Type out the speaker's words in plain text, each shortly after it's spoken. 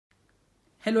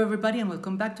Hello everybody and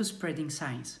welcome back to Spreading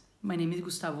Science. My name is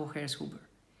Gustavo Huber.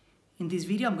 In this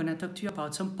video I'm going to talk to you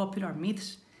about some popular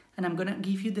myths and I'm going to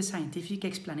give you the scientific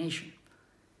explanation.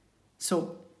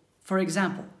 So, for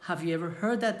example, have you ever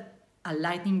heard that a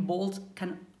lightning bolt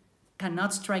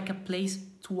cannot strike a place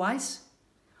twice?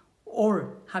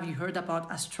 Or have you heard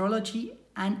about astrology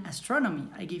and astronomy?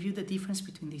 I give you the difference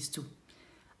between these two,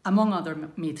 among other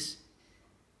myths.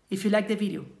 If you like the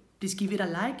video, please give it a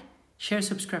like, share,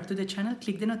 subscribe to the channel,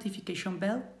 click the notification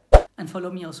bell, and follow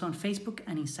me also on Facebook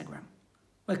and Instagram.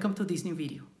 Welcome to this new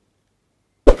video.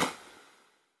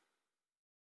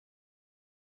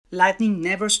 Lightning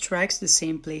never strikes the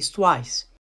same place twice.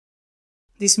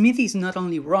 This myth is not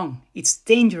only wrong, it's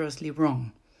dangerously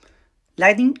wrong.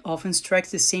 Lightning often strikes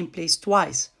the same place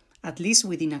twice, at least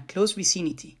within a close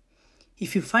vicinity.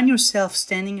 If you find yourself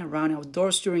standing around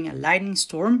outdoors during a lightning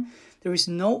storm, there is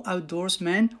no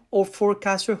outdoorsman or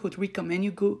forecaster who'd recommend you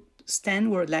go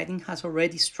stand where lightning has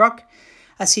already struck,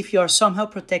 as if you are somehow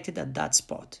protected at that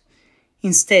spot.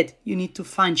 Instead, you need to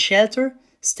find shelter,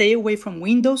 stay away from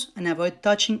windows, and avoid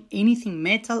touching anything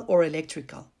metal or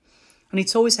electrical. And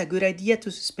it's always a good idea to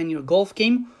suspend your golf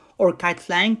game or kite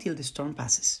flying till the storm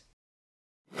passes.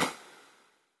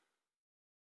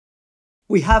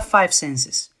 We have 5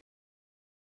 senses.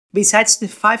 Besides the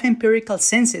 5 empirical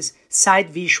senses, sight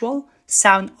visual,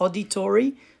 sound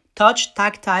auditory, touch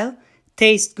tactile,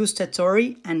 taste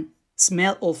gustatory, and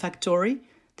smell olfactory,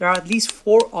 there are at least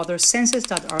 4 other senses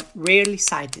that are rarely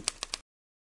cited.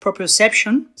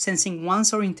 Proprioception, sensing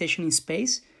one's orientation in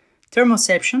space,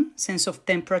 thermoception, sense of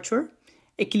temperature,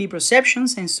 equilibroception,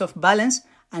 sense of balance,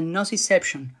 and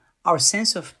nociception, our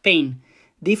sense of pain,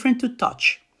 different to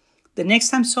touch. The next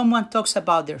time someone talks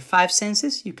about their 5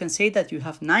 senses, you can say that you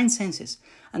have 9 senses,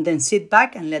 and then sit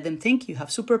back and let them think you have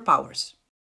superpowers.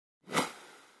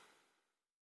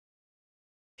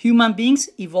 Human beings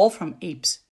evolved from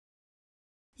apes.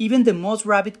 Even the most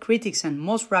rabid critics and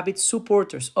most rabid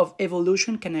supporters of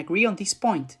evolution can agree on this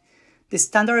point. The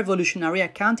standard evolutionary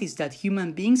account is that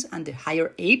human beings and the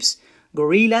higher apes,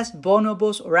 gorillas,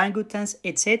 bonobos, orangutans,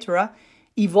 etc.,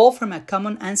 evolved from a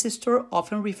common ancestor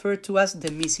often referred to as the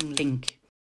missing link.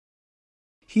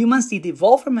 Humans did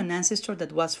evolve from an ancestor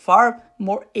that was far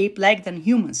more ape-like than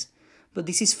humans, but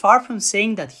this is far from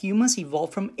saying that humans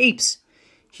evolved from apes.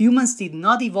 Humans did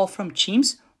not evolve from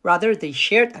chimps, rather they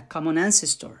shared a common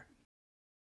ancestor.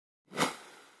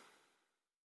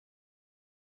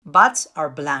 Bats are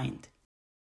blind.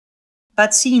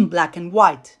 Bats see in black and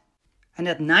white, and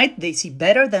at night they see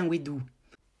better than we do.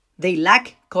 They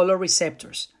lack color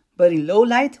receptors, but in low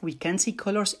light we can't see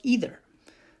colors either.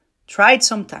 Try it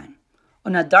sometime.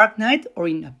 On a dark night or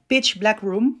in a pitch black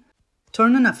room,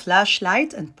 turn on a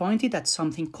flashlight and point it at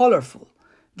something colorful.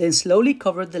 Then slowly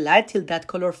cover the light till that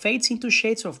color fades into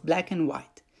shades of black and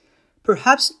white.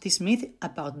 Perhaps this myth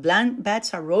about blind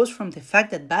bats arose from the fact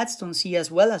that bats don't see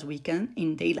as well as we can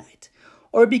in daylight,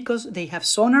 or because they have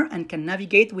sonar and can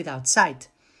navigate without sight.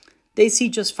 They see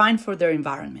just fine for their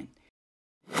environment.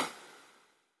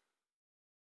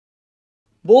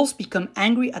 Bulls become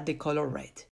angry at the color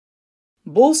red.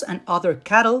 Bulls and other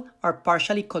cattle are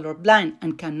partially colorblind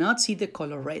and cannot see the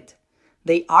color red.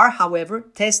 They are, however,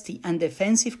 testy and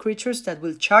defensive creatures that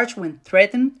will charge when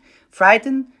threatened,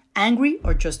 frightened, angry,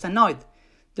 or just annoyed.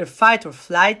 Their fight or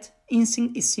flight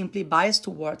instinct is simply biased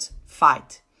towards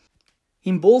fight.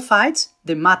 In bullfights,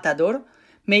 the matador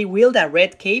may wield a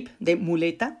red cape, the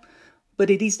muleta, but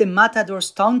it is the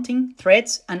matador's taunting,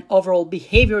 threats, and overall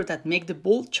behavior that make the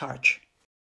bull charge.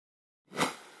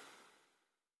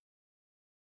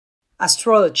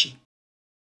 Astrology.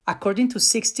 According to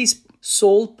 60s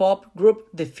soul pop group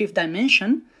The Fifth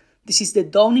Dimension, this is the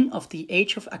dawning of the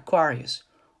age of Aquarius,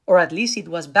 or at least it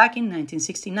was back in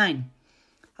 1969.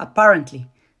 Apparently,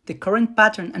 the current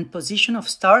pattern and position of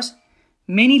stars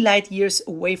many light years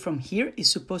away from here is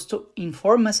supposed to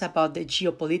inform us about the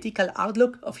geopolitical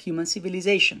outlook of human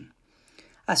civilization.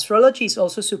 Astrology is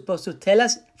also supposed to tell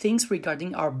us things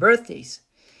regarding our birthdays.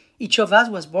 Each of us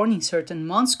was born in certain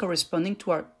months corresponding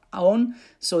to our own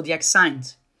zodiac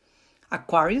signs.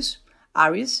 Aquarius,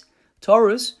 Aries,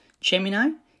 Taurus, Gemini,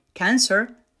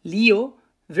 Cancer, Leo,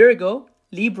 Virgo,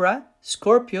 Libra,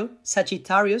 Scorpio,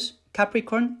 Sagittarius,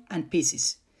 Capricorn, and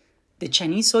Pisces. The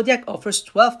Chinese zodiac offers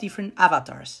 12 different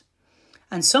avatars.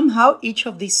 And somehow each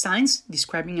of these signs,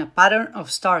 describing a pattern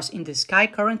of stars in the sky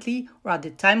currently or at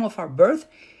the time of our birth,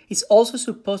 is also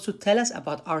supposed to tell us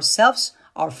about ourselves,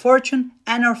 our fortune,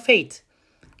 and our fate.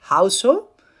 How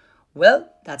so? Well,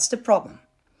 that's the problem.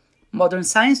 Modern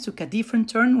science took a different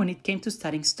turn when it came to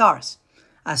studying stars.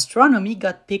 Astronomy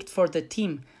got picked for the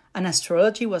team, and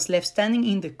astrology was left standing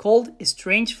in the cold,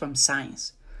 estranged from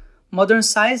science. Modern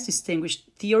science distinguished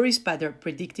theories by their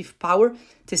predictive power,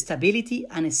 testability,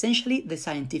 and essentially the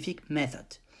scientific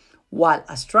method. While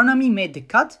astronomy made the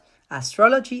cut,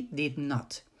 astrology did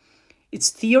not. Its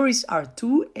theories are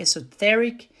too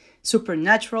esoteric,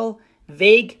 supernatural,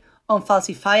 vague,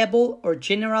 unfalsifiable, or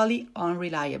generally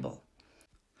unreliable.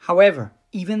 However,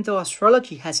 even though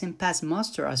astrology hasn't passed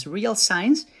muster as real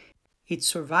science, it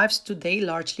survives today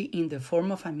largely in the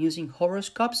form of amusing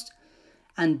horoscopes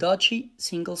and dodgy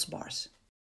singles bars.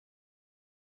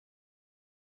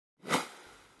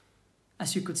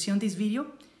 As you could see on this video,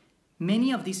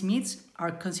 many of these myths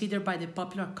are considered by the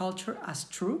popular culture as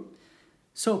true.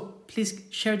 So please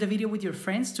share the video with your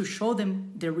friends to show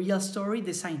them the real story,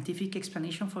 the scientific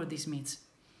explanation for these myths.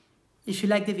 If you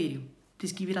like the video,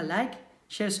 please give it a like,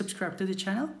 share, subscribe to the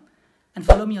channel, and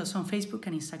follow me also on Facebook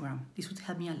and Instagram. This would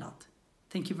help me a lot.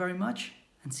 Thank you very much,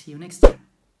 and see you next time.